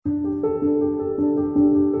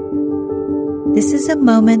This is a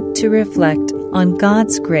moment to reflect on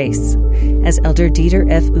God's grace, as Elder Dieter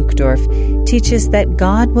F. Uchtdorf teaches that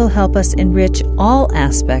God will help us enrich all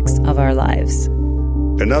aspects of our lives.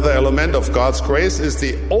 Another element of God's grace is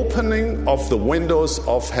the opening of the windows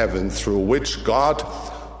of heaven through which God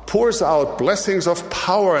pours out blessings of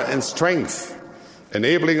power and strength,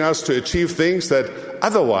 enabling us to achieve things that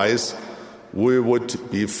otherwise we would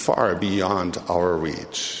be far beyond our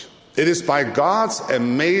reach. It is by God's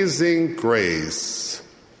amazing grace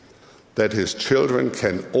that His children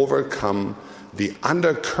can overcome the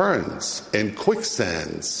undercurrents and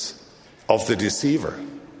quicksands of the deceiver,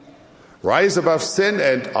 rise above sin,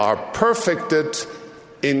 and are perfected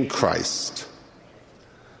in Christ.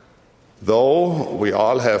 Though we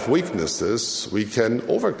all have weaknesses, we can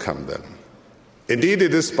overcome them. Indeed,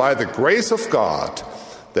 it is by the grace of God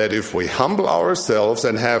that if we humble ourselves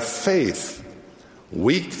and have faith,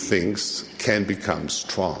 weak things can become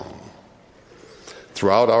strong.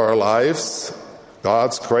 Throughout our lives,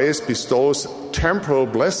 God's grace bestows temporal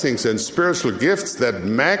blessings and spiritual gifts that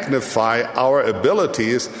magnify our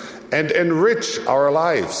abilities and enrich our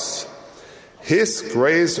lives. His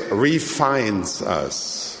grace refines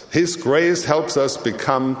us. His grace helps us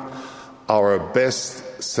become our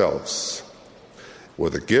best selves.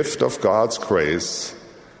 With the gift of God's grace,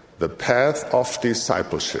 the path of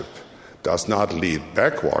discipleship does not lead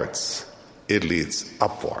backwards, it leads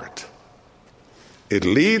upward. It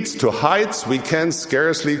leads to heights we can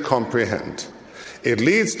scarcely comprehend. It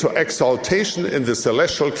leads to exaltation in the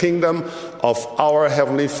celestial kingdom of our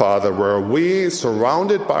Heavenly Father, where we,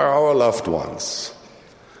 surrounded by our loved ones,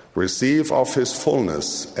 receive of His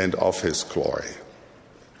fullness and of His glory.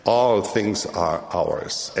 All things are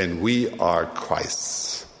ours, and we are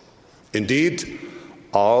Christ's. Indeed,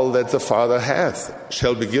 all that the Father hath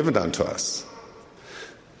shall be given unto us.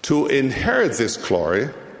 To inherit this glory,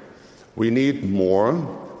 we need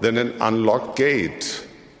more than an unlocked gate.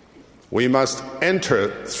 We must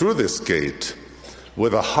enter through this gate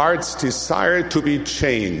with a heart's desire to be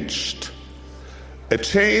changed. A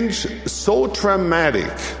change so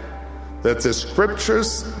dramatic that the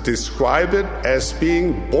Scriptures describe it as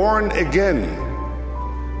being born again,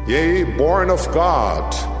 yea, born of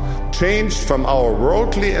God, changed from our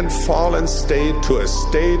worldly and fallen state to a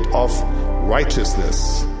state of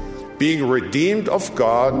righteousness, being redeemed of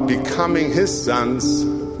God, becoming His sons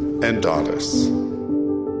and daughters.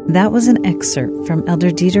 That was an excerpt from Elder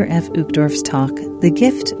Dieter F. Uchtdorf's talk, The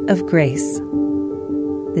Gift of Grace.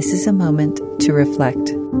 This is a moment to reflect.